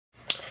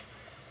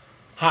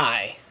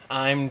Hi,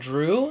 I'm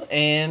Drew,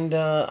 and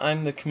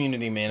I'm the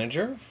community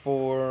manager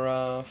for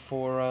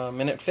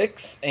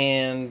MinuteFix.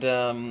 And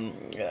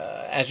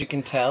as you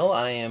can tell,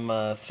 I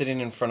am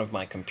sitting in front of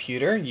my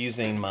computer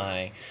using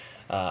my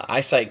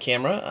iSight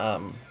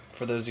camera.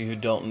 For those of you who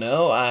don't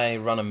know, I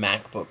run a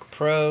MacBook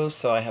Pro,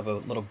 so I have a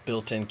little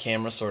built-in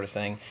camera sort of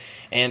thing.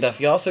 And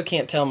if you also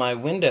can't tell, my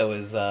window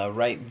is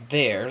right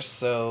there,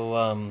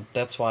 so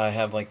that's why I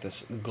have like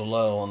this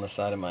glow on the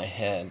side of my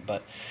head.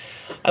 But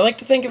I like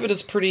to think of it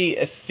as pretty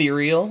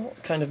ethereal,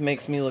 kind of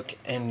makes me look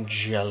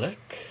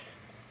angelic.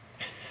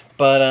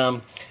 But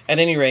at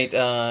any rate,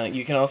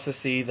 you can also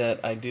see that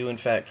I do in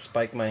fact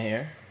spike my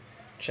hair.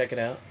 Check it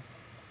out.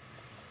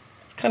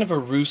 It's kind of a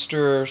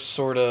rooster,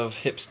 sort of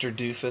hipster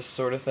doofus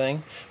sort of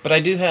thing. But I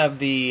do have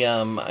the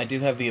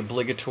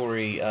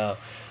obligatory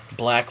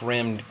black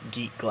rimmed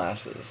geek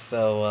glasses.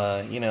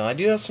 So you know, I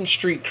do have some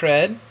street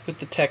cred with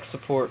the tech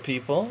support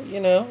people. You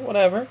know,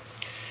 whatever.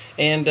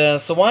 And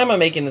so why am I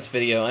making this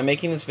video? I'm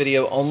making this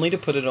video only to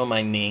put it on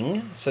my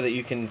Ning so that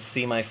you can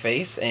see my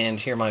face and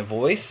hear my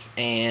voice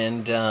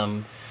and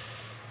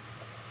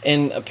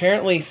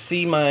apparently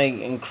see my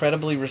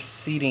incredibly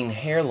receding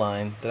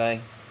hairline that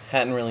I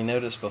hadn't really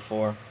noticed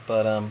before.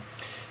 But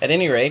at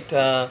any rate,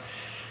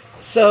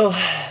 so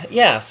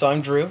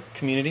I'm Drew,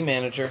 community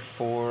manager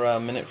for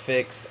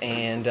MinuteFix,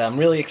 and I'm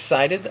really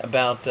excited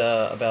about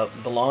the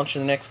launch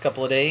in the next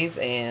couple of days.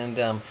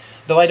 And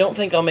though I don't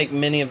think I'll make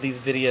many of these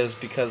videos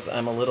because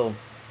I'm a little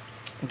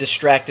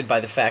distracted by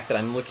the fact that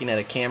I'm looking at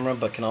a camera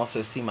but can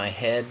also see my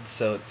head,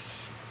 so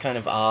it's kind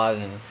of odd,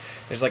 and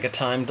there's like a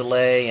time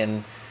delay,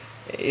 and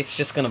it's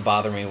just going to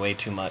bother me way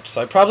too much.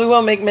 So I probably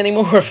won't make many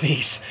more of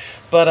these.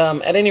 But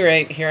at any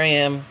rate, here I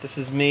am. This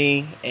is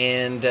me,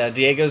 and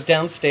Diego's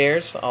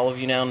downstairs. All of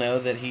you now know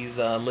that he's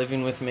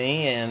living with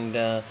me, and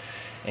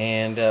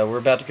we're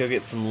about to go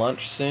get some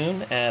lunch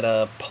soon at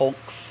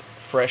Polk's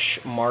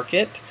Fresh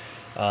Market,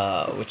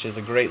 which is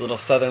a great little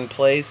southern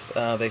place.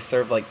 They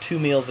serve like 2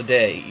 meals a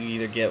day. You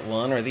either get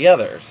one or the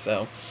other.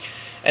 So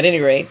at any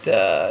rate,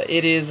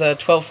 it is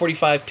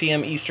 12:45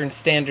 p.m. Eastern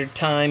Standard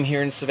Time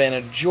here in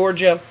Savannah,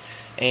 Georgia,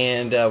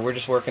 and we're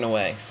just working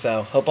away.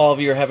 So hope all of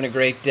you are having a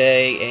great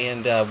day,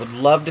 and would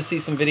love to see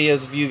some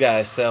videos of you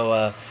guys.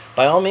 So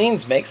by all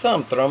means, make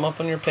some. Throw them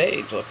up on your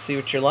page. Let's see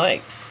what you're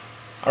like.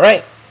 All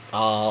right,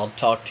 I'll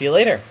talk to you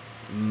later.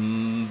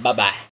 Bye-bye.